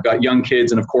day. I've got young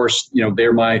kids, and of course,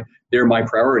 they're my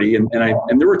priority. And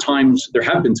there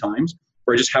have been times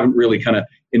where I just haven't really kind of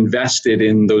invested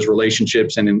in those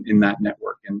relationships and in that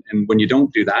network. And when you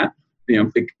don't do that,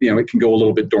 it can go a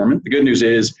little bit dormant. The good news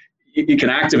is you can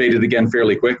activate it again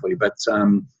fairly quickly. But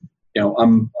I'm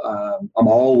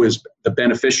always the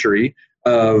beneficiary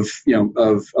of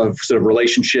sort of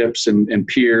relationships and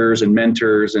peers and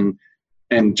mentors and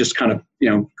just kind of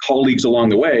colleagues along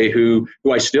the way who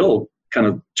I still kind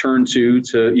of turn to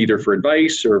either for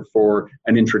advice or for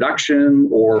an introduction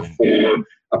or for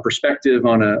a perspective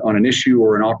on an issue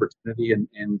or an opportunity.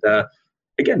 And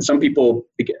again, some people,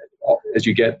 as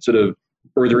you get sort of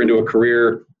further into a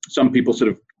career, some people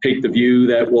sort of take the view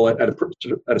that, well, at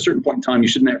a certain point in time, you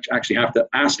shouldn't actually have to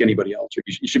ask anybody else, or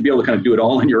you should be able to kind of do it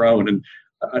all on your own. And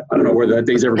I don't know where that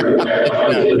day's ever going to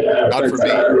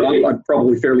go. I'm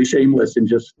probably fairly shameless in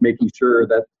just making sure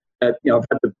that I've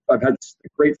had the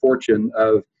great fortune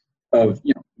of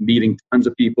meeting tons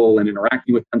of people and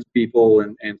interacting with tons of people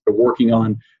and working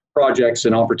on projects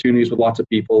and opportunities with lots of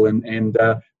people, and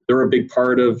they're a big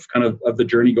part of the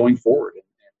journey going forward. And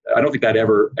I don't think that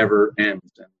ever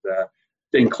ends. And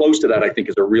staying close to that, I think,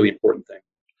 is a really important thing.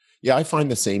 Yeah, I find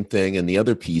the same thing. And the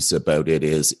other piece about it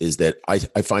is that I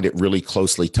find it really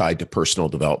closely tied to personal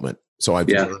development. So I've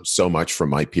learned so much from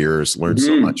my peers, learned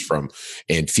so much from,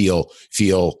 and feel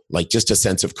like just a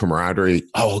sense of camaraderie.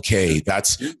 Oh, okay.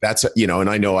 That's, and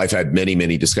I know I've had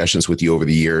many discussions with you over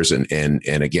the years. And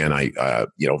again, I,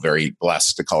 very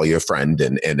blessed to call you a friend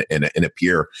and a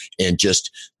peer, and just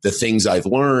the things I've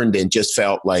learned, and just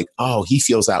felt like, oh, he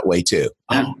feels that way too.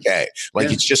 Yeah. Oh, okay.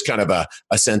 Like it's just kind of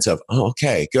a sense of, oh,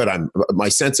 okay, good. My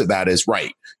sense of that is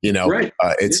right. Right.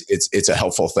 It's a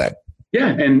helpful thing. Yeah.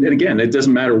 And again, it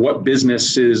doesn't matter what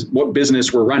business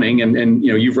we're running. And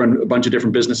you've run a bunch of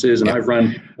different businesses, and I've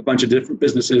run a bunch of different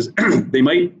businesses. They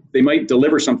might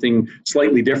deliver something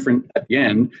slightly different at the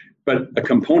end, but the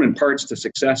component parts to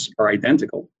success are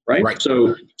identical, right?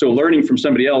 So learning from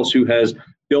somebody else who has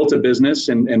built a business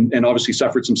and obviously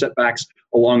suffered some setbacks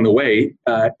along the way,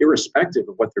 irrespective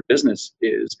of what their business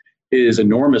is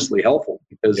enormously helpful,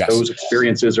 because those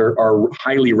experiences are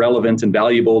highly relevant and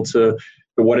valuable to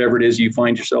whatever it is you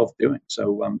find yourself doing.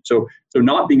 So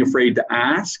not being afraid to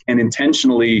ask, and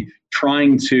intentionally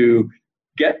trying to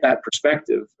get that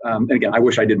perspective. And again, I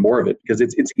wish I did more of it, because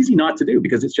it's easy not to do,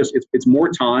 because it's more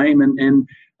time and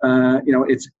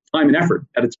it's time and effort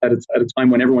at a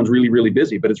time when everyone's really, really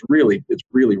busy, but it's really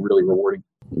rewarding.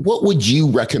 What would you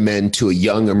recommend to a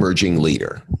young emerging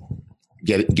leader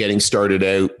getting started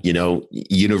out,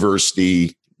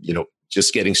 university,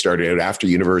 just getting started out after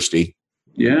university?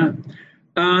 Yeah.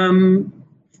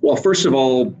 Well, first of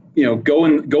all, go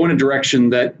in a direction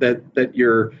that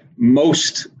you're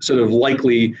most sort of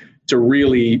likely to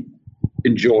really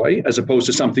enjoy, as opposed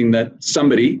to something that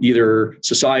somebody, either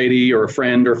society or a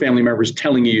friend or a family member, is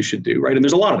telling you should do, right? And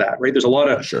there's a lot of that, right? There's a lot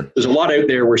out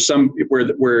there where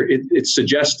it's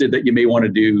suggested that you may want to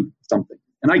do something.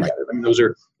 And I get it. I mean,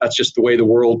 that's just the way the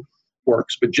world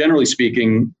works. But generally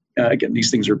speaking, again, these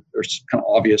things are kind of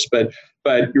obvious, but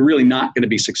you're really not going to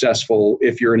be successful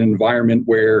if you're in an environment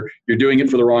where you're doing it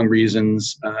for the wrong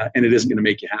reasons, and it isn't going to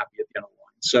make you happy at the end of the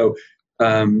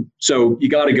line. So you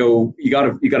got to go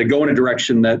in a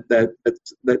direction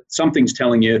that something's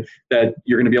telling you that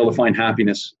you're going to be able to find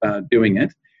happiness doing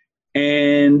it.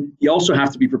 And you also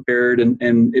have to be prepared, and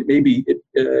it may be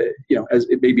as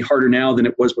it may be harder now than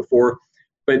it was before.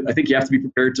 But I think you have to be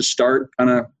prepared to start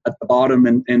kind of at the bottom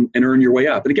and earn your way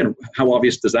up. And again, how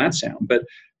obvious does that sound?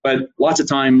 But lots of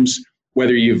times,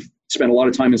 whether you've spent a lot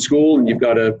of time in school and you've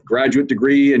got a graduate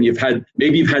degree and you've had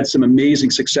some amazing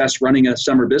success running a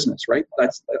summer business, right?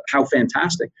 That's how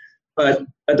fantastic. But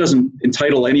that doesn't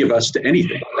entitle any of us to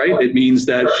anything, right? It means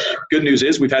that good news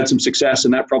is we've had some success,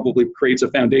 and that probably creates a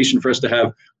foundation for us to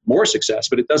have more success.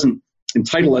 But it doesn't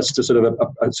entitle us to sort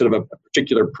of a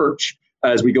particular perch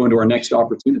as we go into our next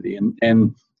opportunity.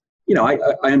 And I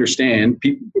understand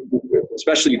people,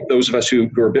 especially those of us who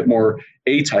are a bit more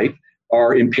A-type,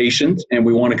 are impatient, and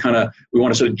we want to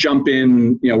sort of jump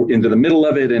in, into the middle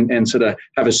of it and sort of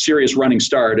have a serious running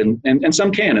start. And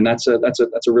some can, and that's a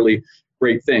really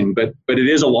great thing. But it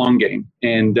is a long game,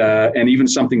 and even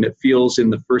something that feels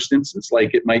in the first instance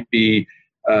like it might be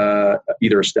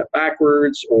either a step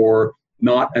backwards or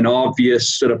not an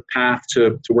obvious sort of path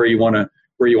to where you want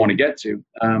to get to.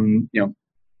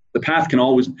 The path can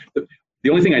always, the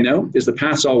only thing I know is the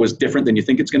path's always different than you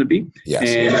think it's going to be. Yes.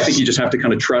 And I think you just have to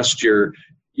kind of trust your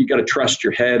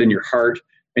head and your heart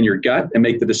and your gut, and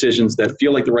make the decisions that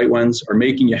feel like the right ones, are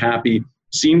making you happy,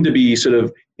 seem to be sort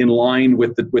of in line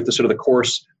with the sort of the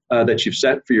course that you've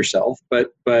set for yourself,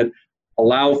 but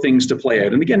allow things to play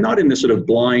out. And again, not in this sort of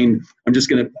blind, I'm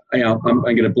going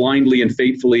to blindly and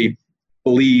faithfully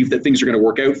believe that things are going to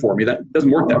work out for me. That doesn't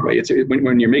work that way. It's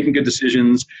when you're making good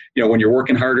decisions, when you're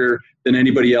working harder than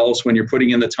anybody else, when you're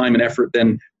putting in the time and effort,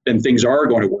 then things are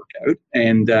going to work out.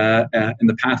 And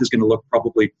the path is going to look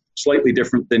probably slightly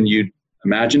different than you'd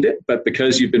imagined it. But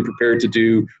because you've been prepared to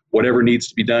do whatever needs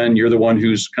to be done, you're the one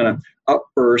who's kind of up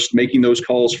first, making those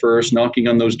calls first, knocking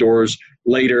on those doors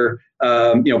later,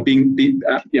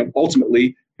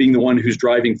 ultimately being the one who's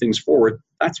driving things forward.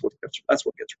 That's what gets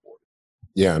rewarded.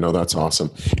 Yeah, no, that's awesome.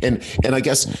 And I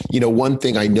guess, one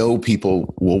thing I know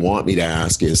people will want me to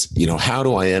ask is, how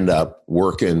do I end up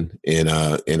working in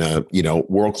a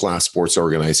world-class sports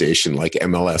organization like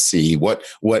MLSE?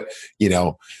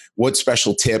 What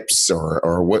special tips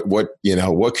or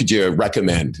what could you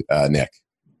recommend, Nick?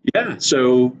 Yeah.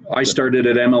 So I started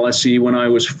at MLSE when I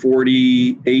was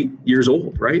 48 years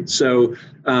old, right? So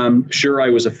sure, I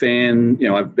was a fan.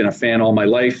 I've been a fan all my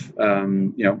life.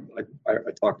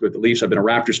 I talked with the Leafs. I've been a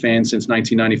Raptors fan since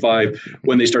 1995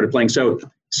 when they started playing.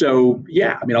 So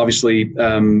yeah, I mean, obviously,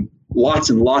 lots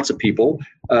and lots of people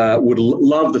would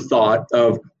love the thought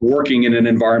of working in an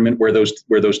environment where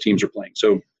those teams are playing.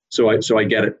 So I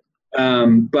get it.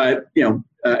 But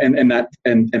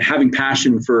and having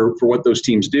passion for what those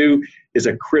teams do is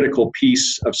a critical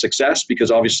piece of success,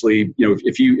 because obviously,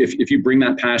 if you bring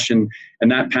that passion,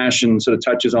 and that passion sort of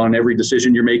touches on every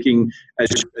decision you're making as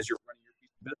you're running your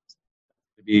piece of business,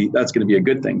 that's going to be a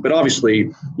good thing. But obviously,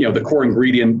 the core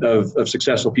ingredient of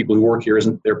successful people who work here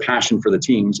isn't their passion for the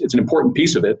teams. It's an important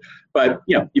piece of it, but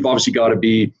you've obviously got to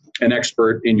be an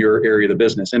expert in your area of the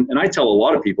business. And I tell a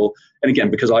lot of people, and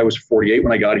again, because I was 48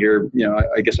 when I got here,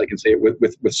 I guess I can say it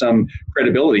with some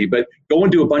credibility, but go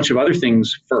and do a bunch of other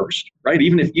things first, right?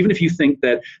 Even if you think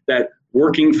that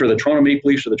working for the Toronto Maple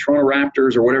Leafs or the Toronto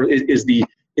Raptors or whatever is the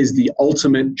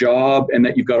ultimate job, and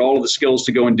that you've got all of the skills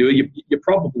to go and do it, you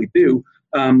probably do.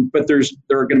 But there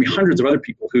are going to be hundreds of other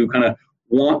people who kind of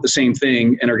want the same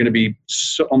thing and are going to be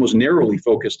almost narrowly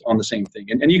focused on the same thing.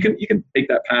 And you can take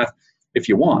that path if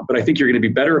you want, but I think you're going to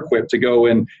be better equipped to go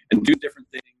and do different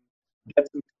things, get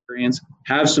some experience,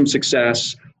 have some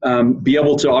success, be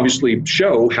able to obviously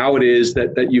show how it is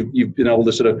that you've been able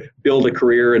to sort of build a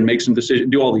career and make some decisions,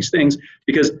 do all these things,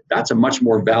 because that's a much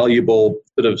more valuable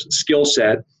sort of skill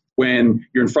set when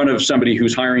you're in front of somebody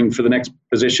who's hiring for the next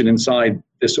position inside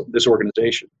this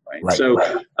organization, right? So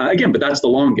again, but that's the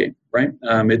long game, right?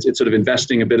 It's sort of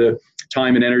investing a bit of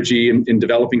time and energy in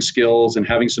developing skills and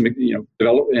having some,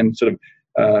 develop and sort of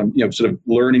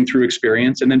learning through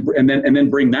experience, and then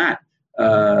bring that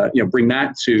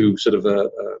to sort of a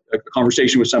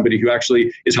conversation with somebody who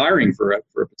actually is hiring for a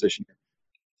position.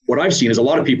 What I've seen is a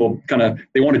lot of people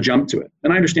they want to jump to it,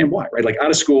 and I understand why, right? Like, out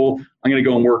of school, I'm going to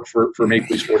go and work for Maple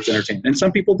Leaf Sports Entertainment, and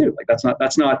some people do. Like, that's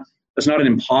not an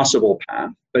impossible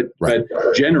path, but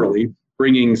generally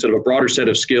bringing sort of a broader set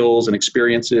of skills and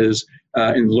experiences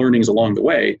and learnings along the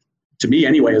way, to me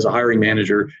anyway, as a hiring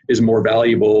manager, is more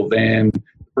valuable than the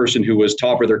person who was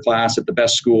top of their class at the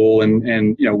best school and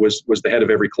was the head of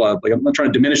every club. Like, I'm not trying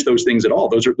to diminish those things at all.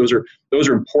 Those are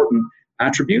important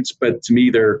attributes, but to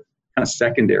me they're kind of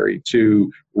secondary to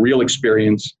real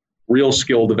experience, real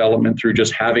skill development through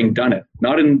just having done it.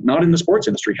 Not in the sports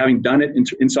industry, having done it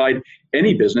inside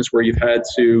any business where you've had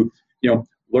to,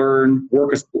 learn,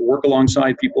 work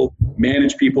alongside people,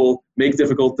 manage people, make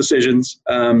difficult decisions,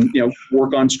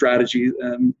 work on strategy.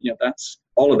 That's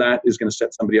all of that is going to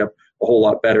set somebody up a whole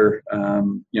lot better,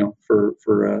 for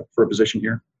a position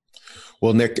here.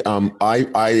 Well, Nick,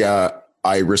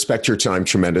 I respect your time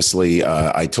tremendously.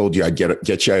 I told you I'd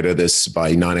get you out of this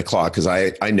by 9:00 because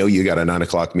I know you got a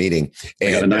 9:00 meeting.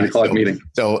 I got a 9:00 meeting.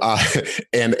 So,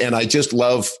 and I just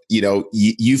love,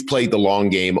 you've played the long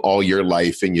game all your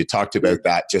life, and you talked about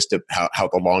that, just how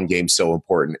the long game's so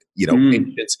important.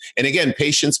 Patience, and again,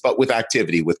 patience, but with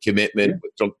activity, with commitment,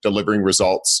 with delivering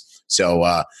results.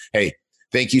 So, hey.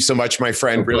 Thank you so much, my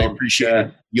friend. Really appreciate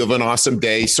it. You have an awesome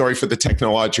day. Sorry for the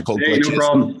technological glitches. No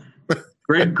problem.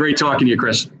 Great talking to you,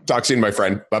 Chris. Talk soon, my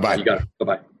friend. Bye-bye. You got it.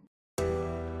 Bye-bye.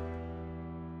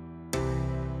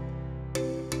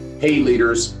 Hey,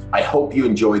 leaders. I hope you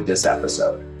enjoyed this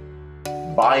episode.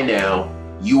 By now,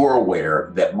 you are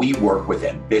aware that we work with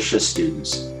ambitious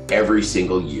students every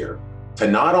single year to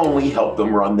not only help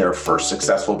them run their first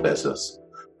successful business,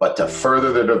 but to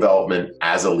further their development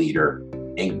as a leader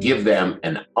and give them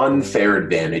an unfair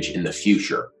advantage in the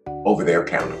future over their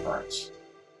counterparts.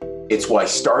 It's why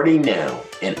starting now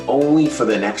and only for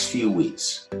the next few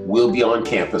weeks, we'll be on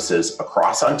campuses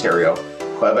across Ontario,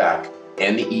 Quebec,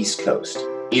 and the East Coast,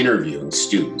 interviewing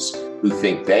students who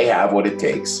think they have what it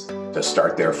takes to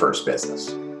start their first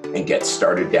business and get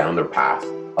started down their path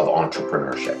of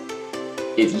entrepreneurship.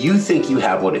 If you think you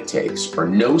have what it takes or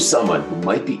know someone who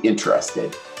might be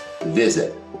interested,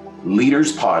 visit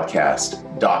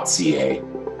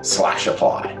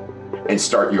leaderspodcast.ca/apply and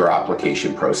start your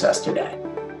application process today.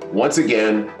 Once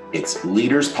again, it's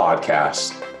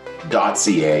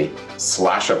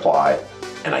leaderspodcast.ca/apply,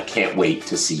 and I can't wait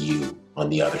to see you on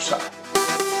the other side.